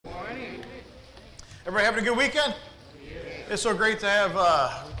Everybody having a good weekend? It's so great to have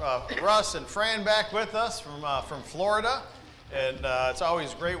Russ and Fran back with us from Florida. And it's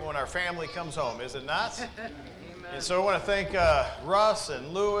always great when our family comes home, is it not? And so I want to thank Russ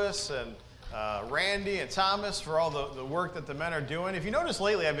and Lewis and Randy and Thomas for all the work that the men are doing. If you notice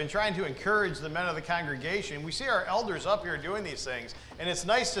lately, I've been trying to encourage the men of the congregation. We see our elders up here doing these things, and it's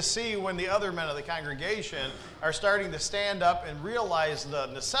nice to see when the other men of the congregation are starting to stand up and realize the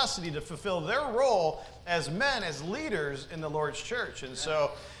necessity to fulfill their role as men, as leaders in the Lord's church. And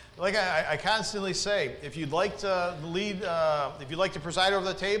so, like I constantly say, if you'd like to lead, if you'd like to preside over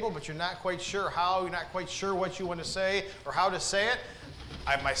the table, but you're not quite sure how, you're not quite sure what you want to say or how to say it,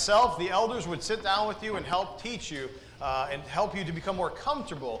 I myself, the elders, would sit down with you and help teach you and help you to become more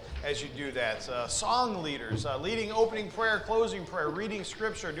comfortable as you do that. Song leaders, leading opening prayer, closing prayer, reading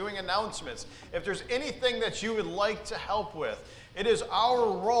scripture, doing announcements. If there's anything that you would like to help with, it is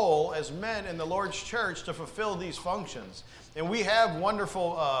our role as men in the Lord's church to fulfill these functions. And we have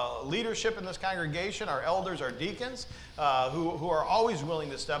wonderful leadership in this congregation, our elders, our deacons, who are always willing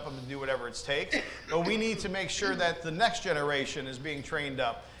to step up and do whatever it takes. But we need to make sure that the next generation is being trained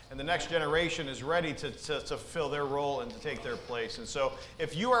up and the next generation is ready to fulfill their role and to take their place. And so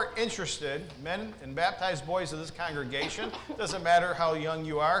if you are interested, men and baptized boys of this congregation, doesn't matter how young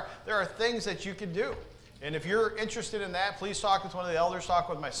you are, there are things that you can do. And if you're interested in that, please talk with one of the elders, talk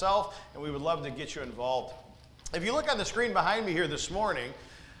with myself, and we would love to get you involved. If you look on the screen behind me here this morning,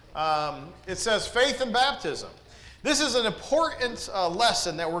 it says faith and baptism. This is an important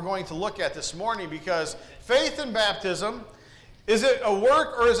lesson that we're going to look at this morning because faith and baptism, is it a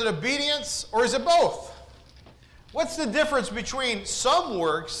work or is it obedience or is it both? What's the difference between some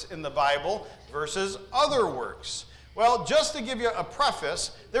works in the Bible versus other works? Well, just to give you a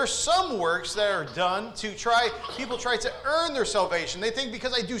preface, there's some works that are done to people try to earn their salvation. They think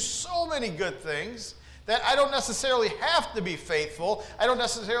because I do so many good things that I don't necessarily have to be faithful. I don't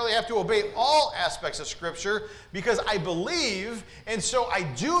necessarily have to obey all aspects of Scripture because I believe, and so I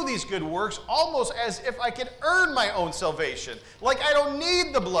do these good works almost as if I could earn my own salvation. Like I don't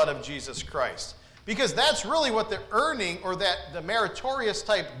need the blood of Jesus Christ. Because that's really what the earning or the meritorious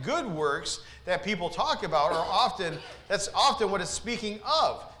type good works that people talk about that's often what it's speaking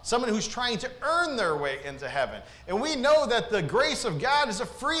of. Someone who's trying to earn their way into heaven. And we know that the grace of God is a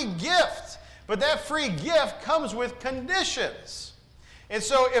free gift. But that free gift comes with conditions. And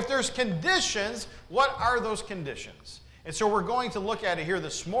so if there's conditions, what are those conditions? And so we're going to look at it here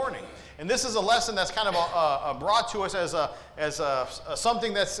this morning. And this is a lesson that's kind of brought to us as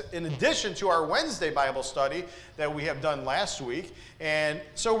something that's in addition to our Wednesday Bible study that we have done last week. And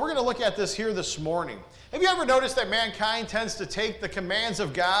so we're going to look at this here this morning. Have you ever noticed that mankind tends to take the commands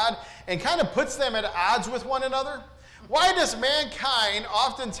of God and kind of puts them at odds with one another? Why does mankind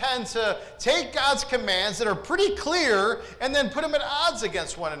often tend to take God's commands that are pretty clear and then put them at odds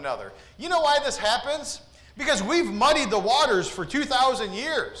against one another? You know why this happens? Because we've muddied the waters for 2,000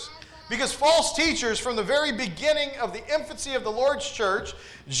 years. Because false teachers from the very beginning of the infancy of the Lord's church,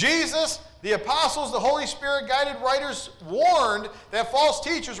 Jesus, the apostles, the Holy Spirit guided writers warned that false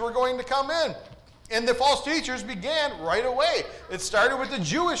teachers were going to come in. And the false teachers began right away. It started with the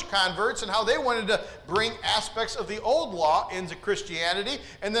Jewish converts and how they wanted to bring aspects of the old law into Christianity,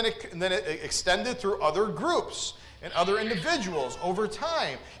 and then it extended through other groups and other individuals over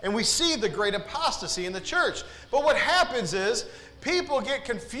time. And we see the great apostasy in the church. But what happens is people get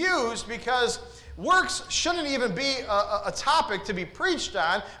confused because works shouldn't even be a topic to be preached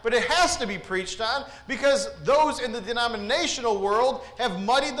on, but it has to be preached on because those in the denominational world have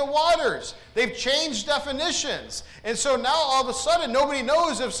muddied the waters. They've changed definitions. And so now all of a sudden nobody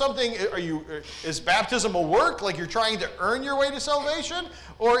knows if something, is baptism a work, like you're trying to earn your way to salvation?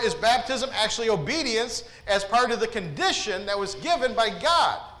 Or is baptism actually obedience as part of the condition that was given by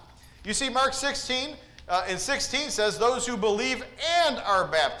God? You see, Mark 16 and 16 says, those who believe and are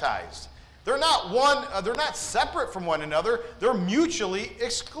baptized. They're not separate from one another. They're mutually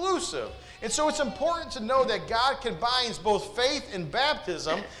exclusive. And so it's important to know that God combines both faith and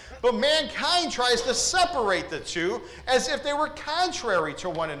baptism, but mankind tries to separate the two as if they were contrary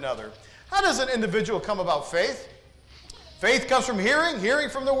to one another. How does an individual come about faith? Faith comes from hearing, hearing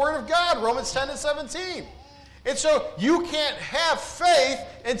from the Word of God, Romans 10 and 17. And so you can't have faith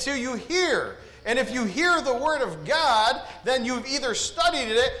until you hear. And if you hear the Word of God, then you've either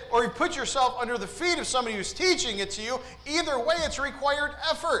studied it or you've put yourself under the feet of somebody who's teaching it to you. Either way, it's required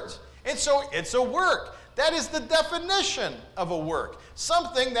effort. And so it's a work. That is the definition of a work,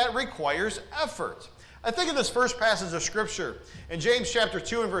 something that requires effort. I think of this first passage of Scripture in James chapter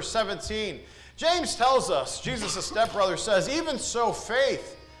 2 and verse 17. James tells us, Jesus' stepbrother says, even so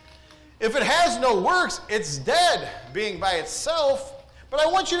faith, If it has no works, it's dead, being by itself. But I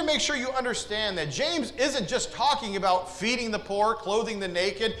want you to make sure you understand that James isn't just talking about feeding the poor, clothing the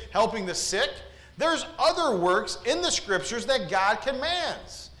naked, helping the sick. There's other works in the scriptures that God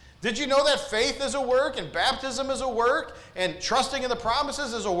commands. Did you know that faith is a work, and baptism is a work, and trusting in the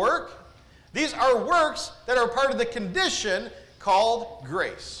promises is a work? These are works that are part of the condition called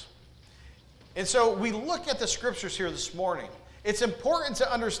grace. And so we look at the scriptures here this morning. It's important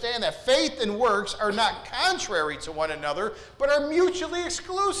to understand that faith and works are not contrary to one another, but are mutually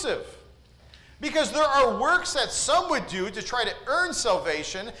exclusive. Because there are works that some would do to try to earn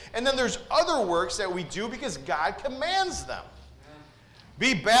salvation, and then there's other works that we do because God commands them.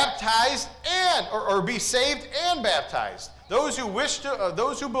 Be baptized or be saved and baptized. Those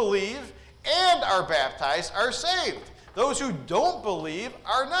who believe and are baptized are saved. Those who don't believe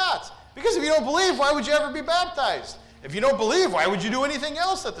are not. Because if you don't believe, why would you ever be baptized? If you don't believe, why would you do anything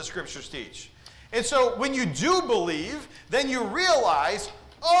else that the scriptures teach? And so when you do believe, then you realize,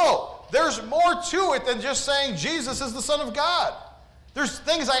 oh, there's more to it than just saying Jesus is the Son of God. There's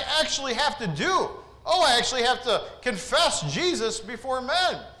things I actually have to do. Oh, I actually have to confess Jesus before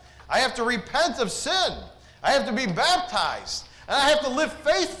men. I have to repent of sin. I have to be baptized. And I have to live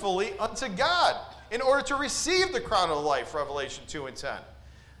faithfully unto God in order to receive the crown of life, Revelation 2 and 10.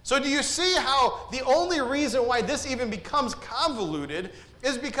 So do you see how the only reason why this even becomes convoluted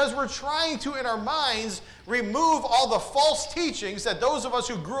is because we're trying to, in our minds, remove all the false teachings that those of us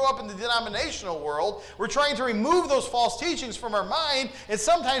who grew up in the denominational world, we're trying to remove those false teachings from our mind, and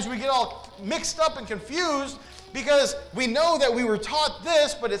sometimes we get all mixed up and confused because we know that we were taught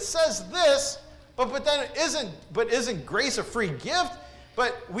this, but it says this, but then isn't grace a free gift?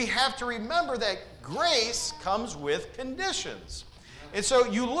 But we have to remember that grace comes with conditions. And so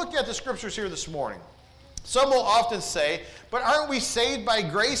you look at the scriptures here this morning. Some will often say, but aren't we saved by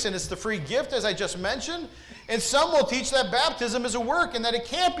grace and it's the free gift as I just mentioned? And some will teach that baptism is a work and that it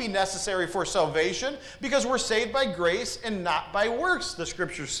can't be necessary for salvation because we're saved by grace and not by works, the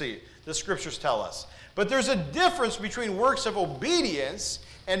scriptures tell us. But there's a difference between works of obedience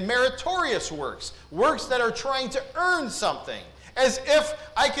and meritorious works, works that are trying to earn something. As if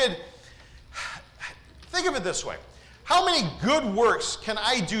I could, think of it this way. How many good works can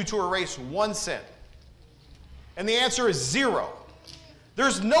I do to erase one sin? And the answer is 0.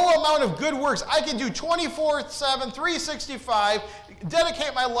 There's no amount of good works I can do 24/7, 365,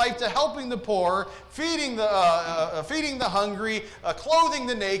 dedicate my life to helping the poor, feeding the hungry, clothing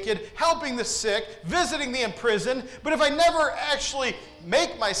the naked, helping the sick, visiting the imprisoned. But if I never actually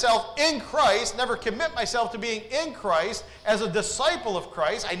make myself in Christ, never commit myself to being in Christ as a disciple of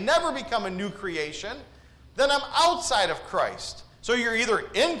Christ, I never become a new creation, then I'm outside of Christ. So you're either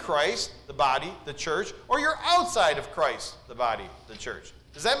in Christ, the body, the church, or you're outside of Christ, the body, the church.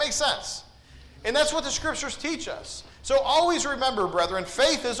 Does that make sense? And that's what the scriptures teach us. So always remember, brethren,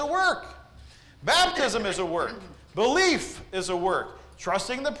 faith is a work. Baptism is a work. Belief is a work.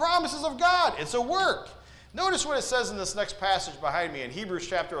 Trusting the promises of God, it's a work. Notice what it says in this next passage behind me in Hebrews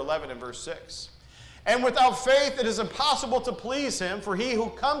chapter 11 and verse 6. And without faith it is impossible to please him, for he who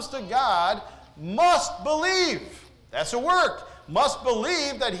comes to God must believe. That's a work. Must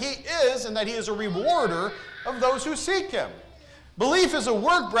believe that he is and that he is a rewarder of those who seek him. Belief is a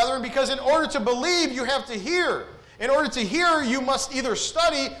work, brethren, because in order to believe, you have to hear. In order to hear, you must either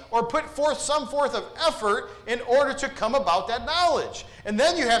study or put forth some forth of effort in order to come about that knowledge. And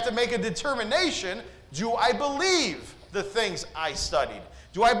then you have to make a determination, do I believe the things I studied?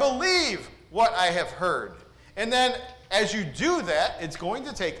 Do I believe what I have heard? And then as you do that, it's going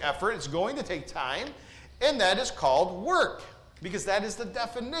to take effort, it's going to take time, and that is called work. Because that is the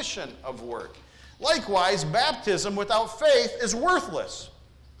definition of work. Likewise, baptism without faith is worthless.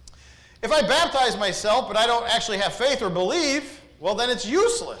 If I baptize myself, but I don't actually have faith or believe, well, then it's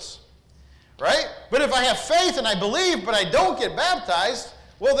useless, right? But if I have faith and I believe, but I don't get baptized,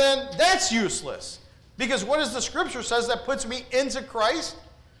 well, then that's useless. Because what does the scripture says that puts me into Christ?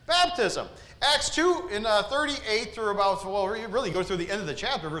 Baptism. Acts 2 in 38 through about, well, really go through the end of the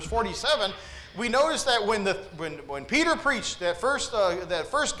chapter, verse 47, we notice that when Peter preached that first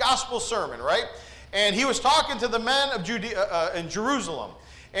gospel sermon, right? And he was talking to the men of Judea in Jerusalem.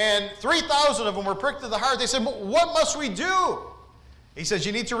 And 3,000 of them were pricked to the heart. They said, what must we do? He says,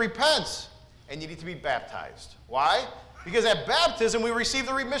 you need to repent and you need to be baptized. Why? Because at baptism we receive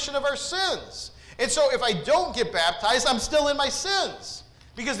the remission of our sins. And so if I don't get baptized, I'm still in my sins.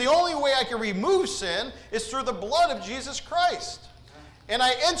 Because the only way I can remove sin is through the blood of Jesus Christ. And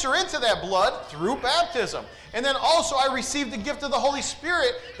I enter into that blood through baptism. And then also I receive the gift of the Holy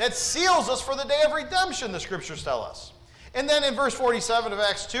Spirit that seals us for the day of redemption, the scriptures tell us. And then in verse 47 of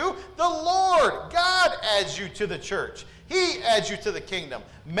Acts 2, the Lord, God adds you to the church. He adds you to the kingdom.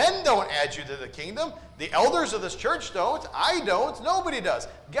 Men don't add you to the kingdom. The elders of this church don't. I don't. Nobody does.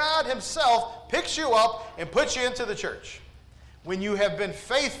 God himself picks you up and puts you into the church when you have been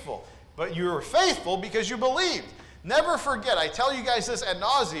faithful. But you were faithful because you believed. Never forget, I tell you guys this ad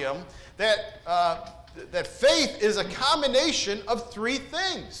nauseum, that faith is a combination of three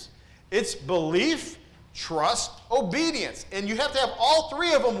things. It's belief, trust, obedience. And you have to have all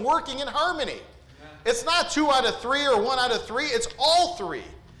three of them working in harmony. It's not 2 out of 3 or 1 out of 3. It's all three.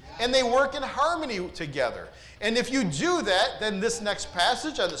 And they work in harmony together. And if you do that, then this next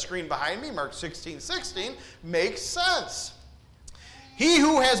passage on the screen behind me, Mark 16:16, makes sense. He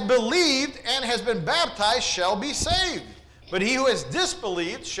who has believed and has been baptized shall be saved, but he who has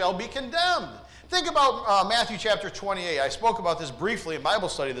disbelieved shall be condemned. Think about Matthew chapter 28. I spoke about this briefly in Bible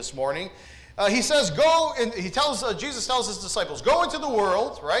study this morning. He says, go, and Jesus tells his disciples, go into the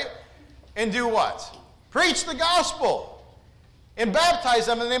world, right? And do what? Preach the gospel. And baptize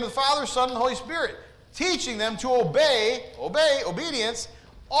them in the name of the Father, Son, and Holy Spirit. Teaching them to obedience,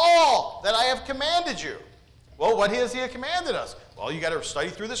 all that I have commanded you. Well, what has he commanded us? Well, you got to study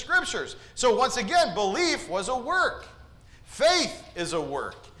through the scriptures. So once again, belief was a work. Faith is a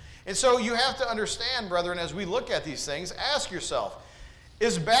work. And so you have to understand, brethren, as we look at these things, ask yourself,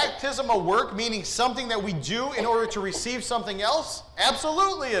 is baptism a work, meaning something that we do in order to receive something else?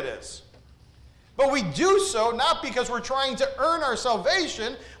 Absolutely it is. But we do so not because we're trying to earn our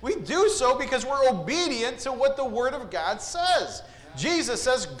salvation. We do so because we're obedient to what the Word of God says. Jesus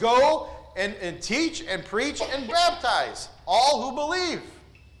says, go and teach and preach and baptize all who believe.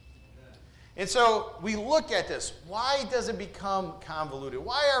 And so we look at this. Why does it become convoluted?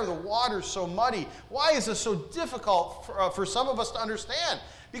 Why are the waters so muddy? Why is this so difficult for some of us to understand?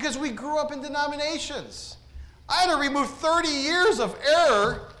 Because we grew up in denominations. I had to remove 30 years of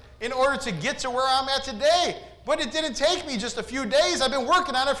error in order to get to where I'm at today. But it didn't take me just a few days. I've been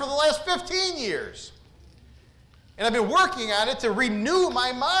working on it for the last 15 years. And I've been working on it to renew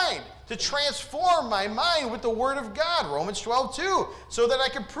my mind, to transform my mind with the Word of God, Romans 12:2, so that I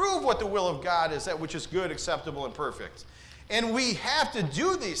can prove what the will of God is, that which is good, acceptable, and perfect. And we have to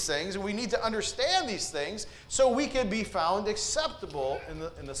do these things, and we need to understand these things so we can be found acceptable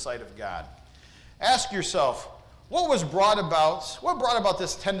in the sight of God. Ask yourself, what brought about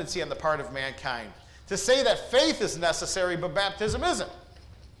this tendency on the part of mankind to say that faith is necessary but baptism isn't?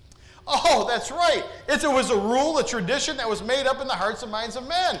 Oh, that's right. It was a rule, a tradition that was made up in the hearts and minds of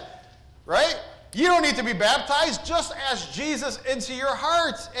men, right? You don't need to be baptized. Just ask Jesus into your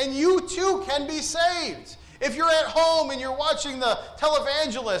heart, and you too can be saved. If you're at home and you're watching the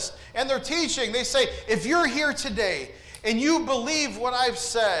televangelist and they're teaching, they say, if you're here today and you believe what I've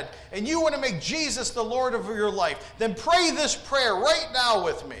said and you want to make Jesus the Lord of your life, then pray this prayer right now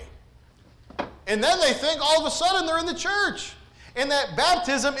with me. And then they think all of a sudden they're in the church. And that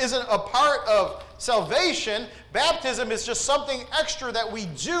baptism isn't a part of salvation. Baptism is just something extra that we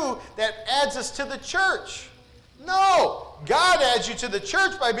do that adds us to the church. No, God adds you to the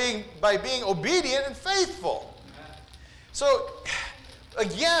church by being obedient and faithful. So,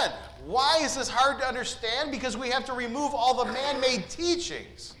 again, why is this hard to understand? Because we have to remove all the man-made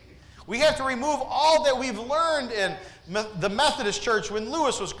teachings. We have to remove all that we've learned in the Methodist church when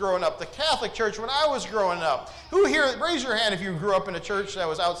Lewis was growing up, the Catholic church when I was growing up. Who here, raise your hand if you grew up in a church that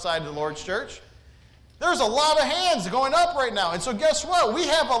was outside the Lord's church. There's a lot of hands going up right now. And so guess what? We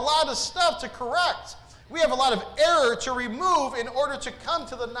have a lot of stuff to correct. We have a lot of error to remove in order to come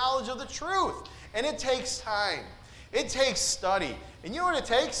to the knowledge of the truth. And it takes time. It takes study. And you know what it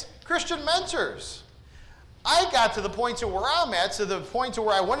takes? Christian mentors. I got to the point to where I'm at, to the point to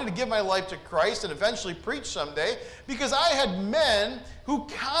where I wanted to give my life to Christ and eventually preach someday, because I had men who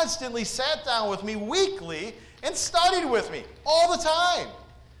constantly sat down with me weekly and studied with me all the time.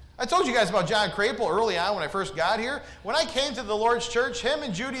 I told you guys about John Crapel early on when I first got here. When I came to the Lord's church, him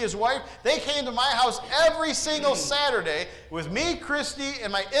and Judy, his wife, they came to my house every single Saturday with me, Christy,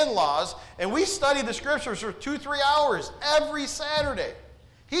 and my in-laws, and we studied the scriptures for 2-3 hours every Saturday.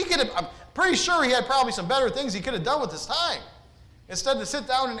 I'm pretty sure he had probably some better things he could have done with his time, instead to sit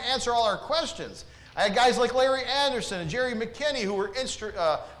down and answer all our questions. I had guys like Larry Anderson and Jerry McKinney who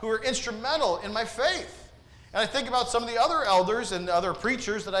were instrumental in my faith. And I think about some of the other elders and other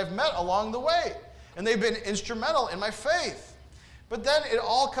preachers that I've met along the way, and they've been instrumental in my faith. But then it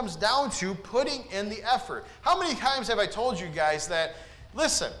all comes down to putting in the effort. How many times have I told you guys that,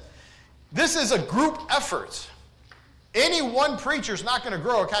 listen, this is a group effort. Any one preacher is not going to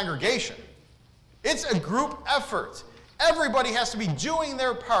grow a congregation. It's a group effort. Everybody has to be doing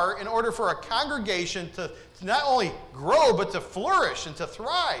their part in order for a congregation to not only grow, but to flourish and to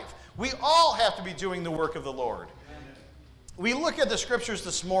thrive. We all have to be doing the work of the Lord. We look at the scriptures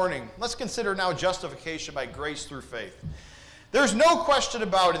this morning. Let's consider now justification by grace through faith. There's no question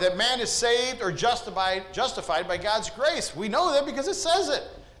about it that man is saved or justified by God's grace. We know that because it says it.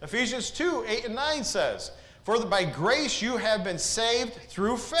 Ephesians 2, 8 and 9 says, "For by grace you have been saved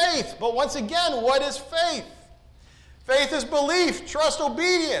through faith." But once again, what is faith? Faith is belief, trust,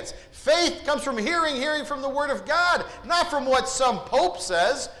 obedience. Faith comes from hearing from the Word of God, not from what some pope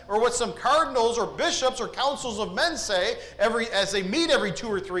says or what some cardinals or bishops or councils of men say as they meet every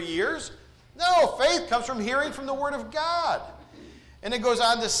 2 or 3 years. No, faith comes from hearing from the Word of God. And it goes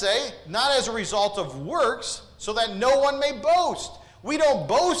on to say, not as a result of works, so that no one may boast. We don't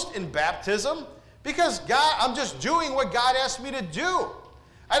boast in baptism because I'm just doing what God asked me to do.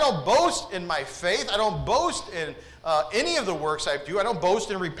 I don't boast in my faith. I don't boast in any of the works I do. I don't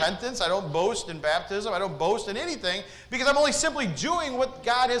boast in repentance. I don't boast in baptism. I don't boast in anything because I'm only simply doing what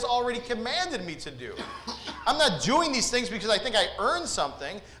God has already commanded me to do. I'm not doing these things because I think I earned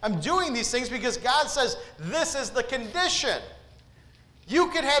something. I'm doing these things because God says this is the condition. You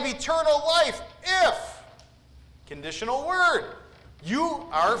can have eternal life if, conditional word, you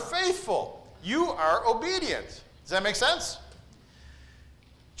are faithful. You are obedient. Does that make sense?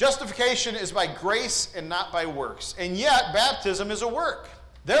 Justification is by grace and not by works. And yet, baptism is a work.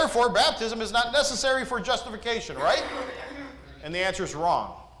 Therefore, baptism is not necessary for justification, right? And the answer is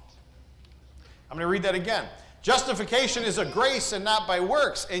wrong. I'm going to read that again. Justification is a grace and not by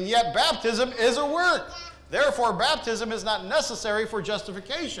works. And yet, baptism is a work. Therefore, baptism is not necessary for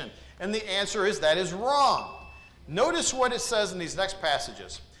justification. And the answer is that is wrong. Notice what it says in these next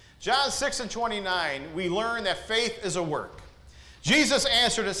passages. John 6 and 29, we learn that faith is a work. Jesus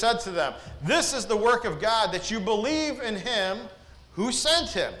answered and said to them, "This is the work of God, that you believe in him who sent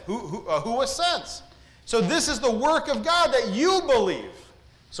him," who was sent. So this is the work of God, that you believe.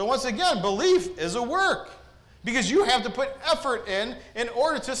 So once again, belief is a work. Because you have to put effort in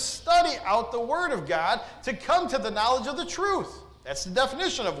order to study out the Word of God to come to the knowledge of the truth. That's the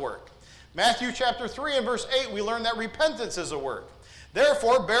definition of work. Matthew chapter 3 and verse 8, we learn that repentance is a work.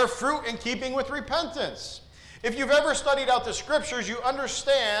 Therefore, bear fruit in keeping with repentance. If you've ever studied out the Scriptures, you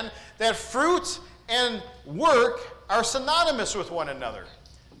understand that fruit and work are synonymous with one another.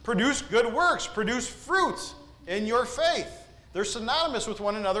 Produce good works, produce fruit in your faith. They're synonymous with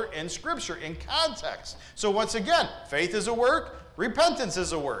one another in Scripture, in context. So once again, faith is a work, repentance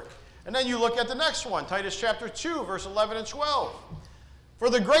is a work. And then you look at the next one, Titus chapter 2, verse 11 and 12. "For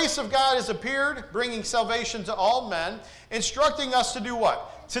the grace of God has appeared, bringing salvation to all men, instructing us to do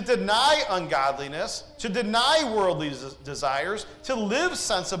what? To deny ungodliness, to deny worldly desires, to live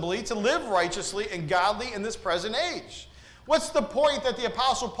sensibly, to live righteously and godly in this present age." What's the point that the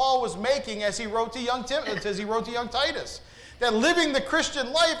Apostle Paul was making as he wrote to young Titus? That living the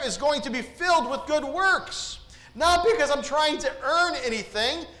Christian life is going to be filled with good works. Not because I'm trying to earn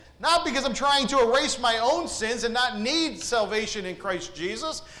anything, not because I'm trying to erase my own sins and not need salvation in Christ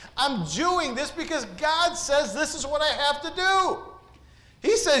Jesus. I'm doing this because God says this is what I have to do.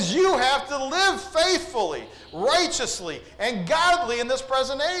 He says you have to live faithfully, righteously, and godly in this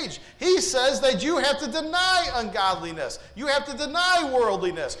present age. He says that you have to deny ungodliness. You have to deny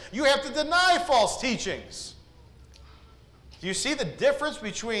worldliness. You have to deny false teachings. Do you see the difference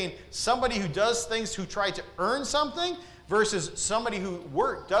between somebody who does things who try to earn something versus somebody who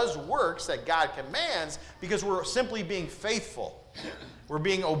does works that God commands because we're simply being faithful? We're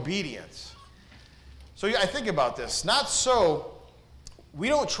being obedient. So I think about this. Not so, we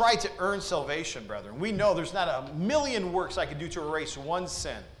don't try to earn salvation, brethren. We know there's not a million works I could do to erase one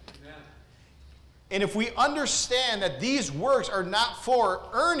sin. And if we understand that these works are not for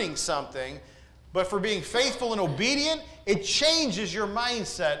earning something, but for being faithful and obedient, it changes your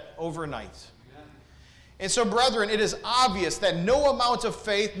mindset overnight. And so, brethren, it is obvious that no amount of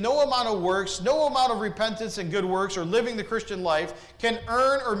faith, no amount of works, no amount of repentance and good works or living the Christian life can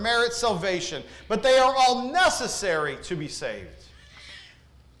earn or merit salvation. But they are all necessary to be saved.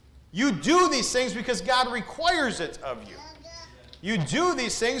 You do these things because God requires it of you. You do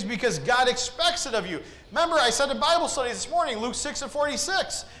these things because God expects it of you. Remember, I said in Bible study this morning, Luke 6 and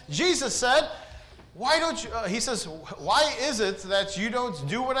 46, Jesus said, he says, "Why is it that you don't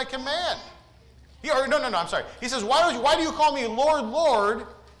do what I command?" I'm sorry. He says, why do you call me Lord, Lord,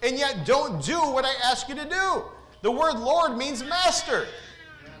 and yet don't do what I ask you to do? The word Lord means master.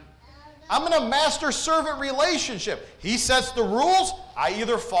 I'm in a master-servant relationship. He sets the rules. I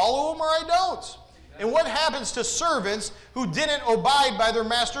either follow them or I don't. And what happens to servants who didn't abide by their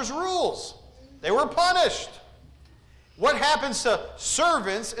master's rules? They were punished. What happens to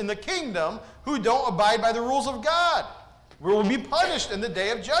servants in the kingdom who don't abide by the rules of God? We will be punished in the day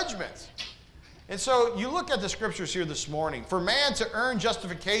of judgment. And so you look at the scriptures here this morning. For man to earn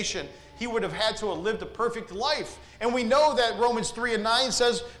justification, he would have had to have lived a perfect life. And we know that Romans 3:9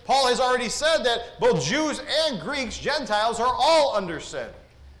 says, Paul has already said that both Jews and Greeks, Gentiles, are all under sin.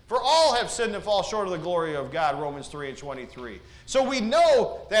 For all have sinned and fall short of the glory of God, Romans 3:23. So we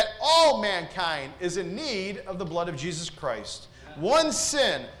know that all mankind is in need of the blood of Jesus Christ. One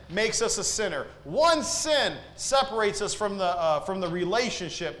sin makes us a sinner. One sin separates us from the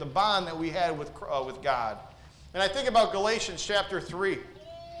relationship, the bond that we had with God. And I think about Galatians chapter 3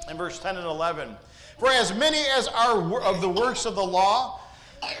 and verse 10 and 11. For as many as are of the works of the law,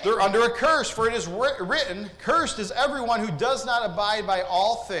 they're under a curse. For it is written, cursed is everyone who does not abide by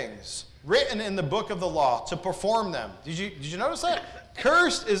all things written in the book of the law to perform them. Did you notice that?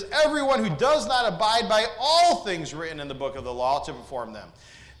 Cursed is everyone who does not abide by all things written in the book of the law to perform them.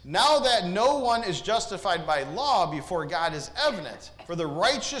 Now that no one is justified by law before God is evident, for the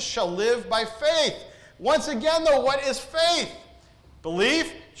righteous shall live by faith. Once again, though, what is faith?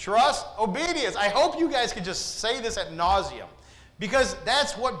 Belief, trust, obedience. I hope you guys can just say this ad nauseum, because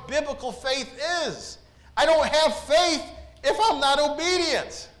that's what biblical faith is. I don't have faith if I'm not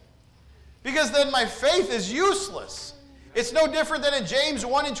obedient, because then my faith is useless. It's no different than in James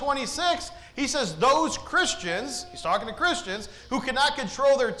 1:26. He says those Christians, he's talking to Christians, who cannot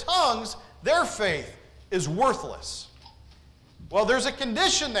control their tongues, their faith is worthless. Well, there's a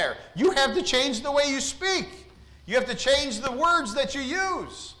condition there. You have to change the way you speak. You have to change the words that you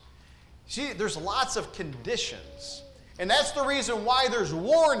use. See, there's lots of conditions. And that's the reason why there's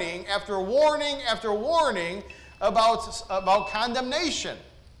warning after warning after warning about condemnation.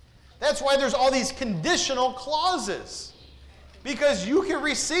 That's why there's all these conditional clauses. Because you can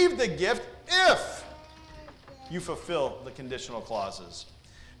receive the gift if you fulfill the conditional clauses.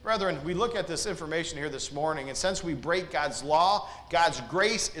 Brethren, we look at this information here this morning, and since we break God's law, God's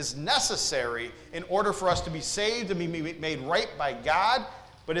grace is necessary in order for us to be saved and be made right by God,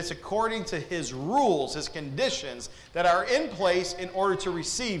 but it's according to His rules, His conditions that are in place in order to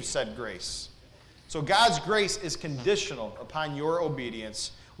receive said grace. So God's grace is conditional upon your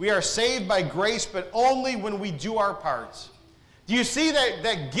obedience. We are saved by grace, but only when we do our part. Do you see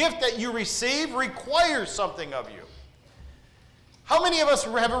that gift that you receive requires something of you? How many of us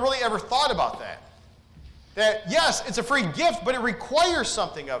haven't really ever thought about that? That, yes, it's a free gift, but it requires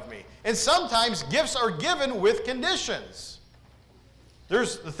something of me. And sometimes gifts are given with conditions.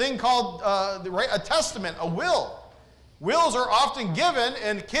 There's the thing called a testament, a will. Wills are often given,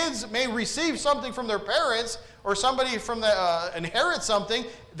 and kids may receive something from their parents, or somebody from inherit something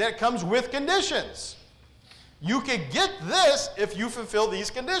that comes with conditions. You can get this if you fulfill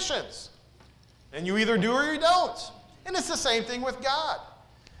these conditions. And you either do or you don't. And it's the same thing with God.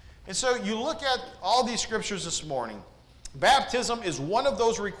 And so you look at all these scriptures this morning. Baptism is one of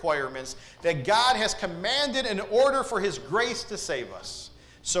those requirements that God has commanded in order for His grace to save us.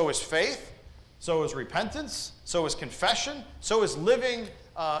 So is faith, so is repentance, so is confession, so is living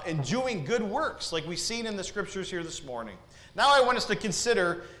and doing good works, like we've seen in the scriptures here this morning. Now I want us to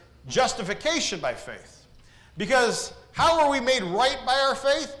consider justification by faith. Because how are we made right by our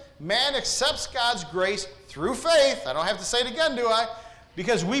faith? Man accepts God's grace through faith. I don't have to say it again, do I?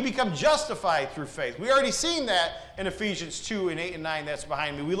 Because we become justified through faith. We already seen that in Ephesians 2 and 8 and 9. That's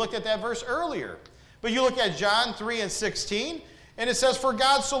behind me. We looked at that verse earlier. But you look at John 3 and 16, and it says, For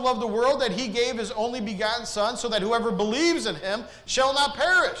God so loved the world that He gave His only begotten Son, so that whoever believes in Him shall not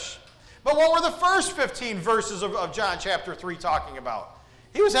perish. But what were the first 15 verses of John chapter 3 talking about?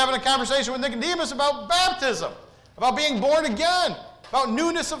 He was having a conversation with Nicodemus about baptism, about being born again, about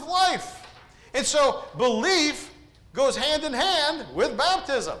newness of life. And so belief goes hand in hand with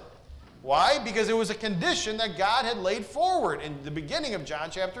baptism. Why? Because it was a condition that God had laid forward in the beginning of John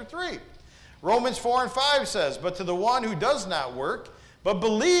chapter 3. Romans 4 and 5 says, But to the one who does not work, but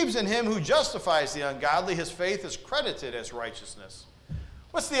believes in Him who justifies the ungodly, his faith is credited as righteousness.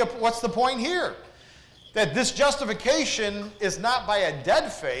 What's the point here? That this justification is not by a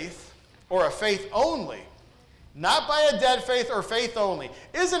dead faith or a faith only. Not by a dead faith or faith only.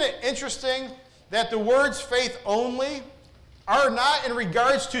 Isn't it interesting that the words faith only are not in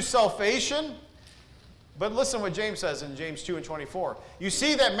regards to salvation? But listen what James says in James 2 and 24. You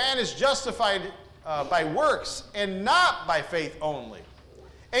see that man is justified by works and not by faith only.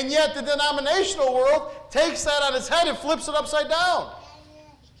 And yet the denominational world takes that on its head and flips it upside down.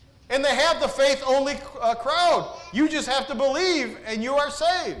 And they have the faith-only crowd. You just have to believe and you are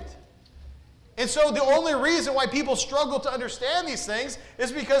saved. And so the only reason why people struggle to understand these things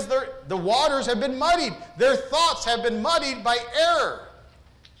is because the waters have been muddied. Their thoughts have been muddied by error.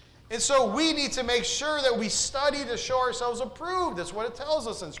 And so we need to make sure that we study to show ourselves approved. That's what it tells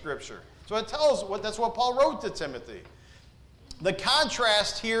us in Scripture. So that's what Paul wrote to Timothy. The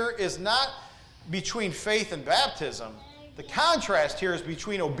contrast here is not between faith and baptism. The contrast here is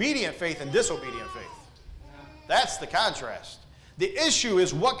between obedient faith and disobedient faith. That's the contrast. The issue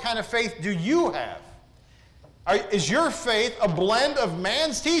is, what kind of faith do you have? Is your faith a blend of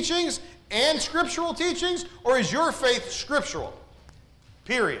man's teachings and scriptural teachings, or is your faith scriptural?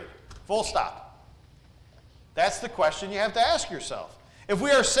 Period. Full stop. That's the question you have to ask yourself. If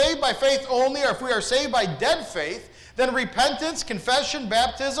we are saved by faith only, or if we are saved by dead faith, then repentance, confession,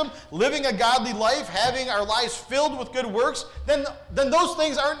 baptism, living a godly life, having our lives filled with good works, then those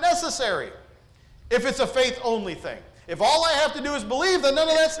things aren't necessary. If it's a faith-only thing. If all I have to do is believe, then none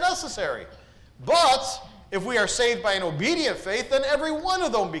of that's necessary. But if we are saved by an obedient faith, then every one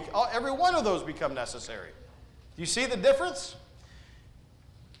of those become necessary. Do you see the difference?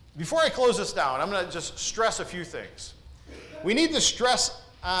 Before I close this down, I'm going to just stress a few things. We need to stress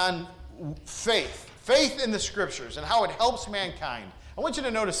on faith. Faith in the Scriptures and how it helps mankind. I want you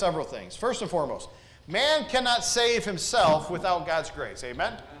to notice several things. First and foremost, man cannot save himself without God's grace.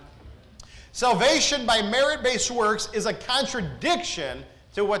 Amen? Salvation by merit-based works is a contradiction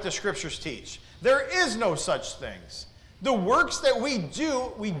to what the Scriptures teach. There is no such things. The works that we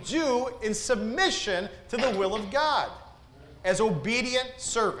do in submission to the will of God, as obedient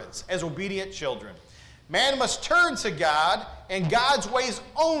servants, as obedient children. Man must turn to God and God's ways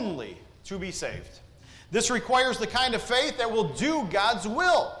only to be saved. This requires the kind of faith that will do God's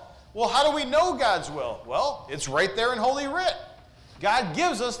will. Well, how do we know God's will? Well, it's right there in Holy Writ. God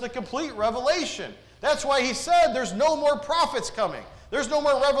gives us the complete revelation. That's why he said there's no more prophets coming. There's no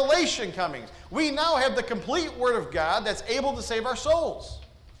more revelation coming. We now have the complete Word of God that's able to save our souls.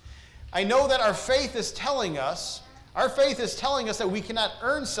 I know that our faith is telling us that we cannot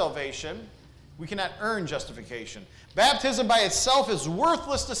earn salvation. We cannot earn justification. Baptism by itself is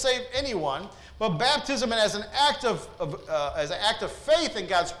worthless to save anyone, but baptism as an act of faith in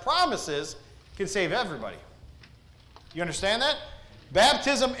God's promises can save everybody. You understand that?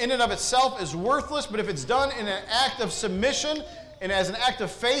 Baptism in and of itself is worthless, but if it's done in an act of submission and as an act of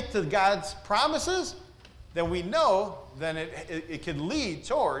faith to God's promises, then we know then it can lead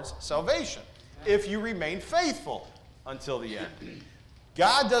towards salvation if you remain faithful until the end.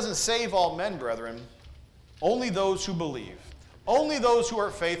 God doesn't save all men, brethren, only those who believe, only those who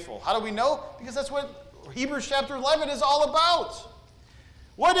are faithful. How do we know? Because that's what Hebrews chapter 11 is all about.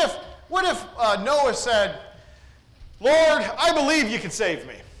 What if Noah said, Lord, I believe you can save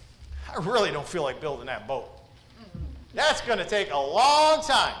me. I really don't feel like building that boat. That's going to take a long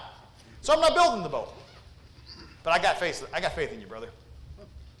time. So I'm not building the boat. But I got faith in you, brother.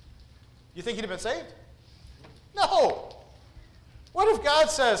 You think he'd have been saved? No. What if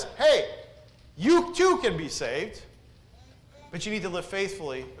God says, hey, you too can be saved, but you need to live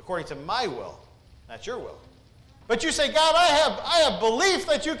faithfully according to my will, not your will. But you say, God, I have belief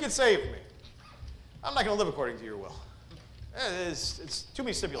that you can save me. I'm not going to live according to your will. It's too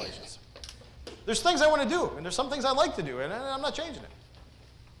many stipulations. There's things I want to do, and there's some things I like to do, and I'm not changing it.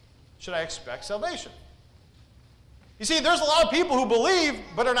 Should I expect salvation? You see, there's a lot of people who believe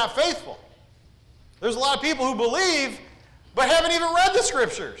but are not faithful. There's a lot of people who believe but haven't even read the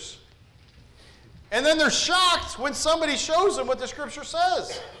Scriptures. And then they're shocked when somebody shows them what the Scripture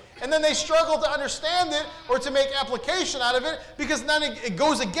says. And then they struggle to understand it or to make application out of it because then it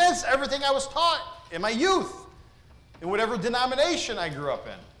goes against everything I was taught in my youth, in whatever denomination I grew up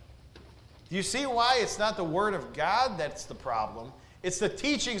in. Do you see why it's not the Word of God that's the problem? It's the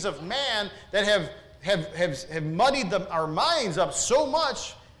teachings of man that have muddied our minds up so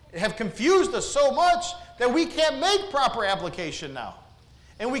much, have confused us so much that we can't make proper application now.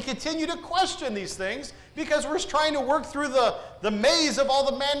 And we continue to question these things because we're trying to work through the maze of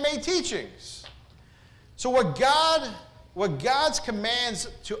all the man-made teachings. So what God's commands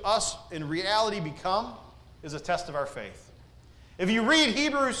to us in reality become is a test of our faith. If you read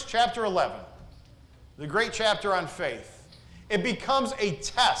Hebrews chapter 11, the great chapter on faith, it becomes a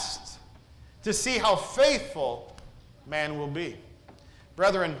test to see how faithful man will be.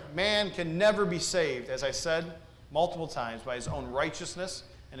 Brethren, man can never be saved, as I said multiple times, by his own righteousness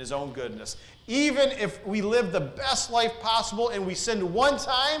and his own goodness. Even if we live the best life possible and we sinned one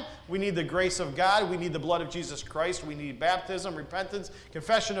time, we need the grace of God. We need the blood of Jesus Christ. We need baptism, repentance,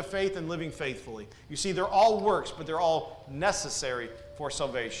 confession of faith, and living faithfully. You see, they're all works, but they're all necessary for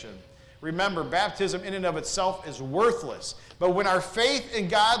salvation. remember, baptism in and of itself is worthless. But when our faith in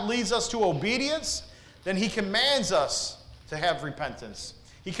God leads us to obedience, then he commands us to have repentance.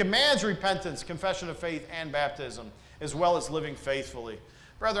 He commands repentance, confession of faith, and baptism, as well as living faithfully.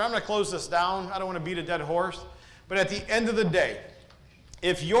 Brother, I'm going to close this down. I don't want to beat a dead horse. But at the end of the day,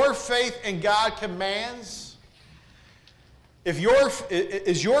 if your faith in God commands, is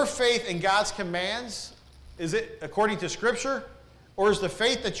your faith in God's commands, is it according to Scripture, or is the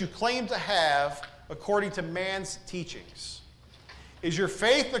faith that you claim to have according to man's teachings? Is your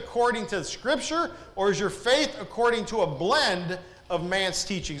faith according to Scripture, or is your faith according to a blend of man's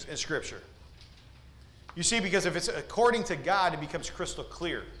teachings in Scripture? You see, because if it's according to God, it becomes crystal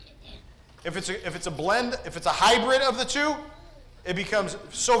clear. If it's a blend, if it's a hybrid of the two, it becomes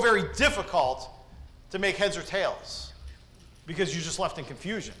so very difficult to make heads or tails because you're just left in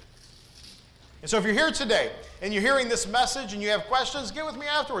confusion. And so if you're here today and you're hearing this message and you have questions, get with me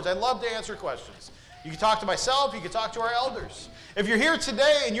afterwards. I'd love to answer questions. You can talk to myself. You can talk to our elders. If you're here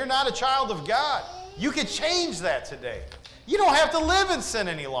today and you're not a child of God, you can change that today. You don't have to live in sin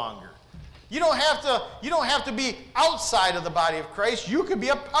any longer. You don't have to be outside of the body of Christ. You can be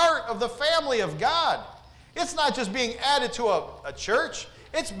a part of the family of God. It's not just being added to a church.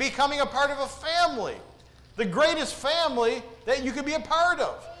 It's becoming a part of a family. The greatest family that you could be a part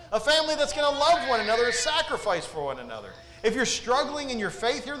of. A family that's going to love one another and sacrifice for one another. If you're struggling in your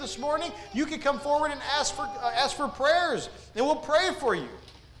faith here this morning, you can come forward and ask for prayers, and we'll pray for you.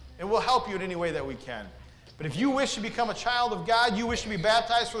 And we'll help you in any way that we can. But if you wish to become a child of God, you wish to be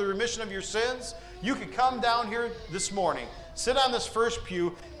baptized for the remission of your sins, you can come down here this morning, sit on this first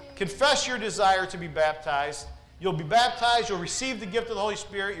pew, confess your desire to be baptized. You'll be baptized, you'll receive the gift of the Holy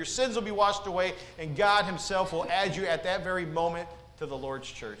Spirit, your sins will be washed away, and God himself will add you at that very moment to the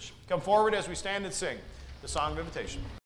Lord's church. Come forward as we stand and sing the song of invitation.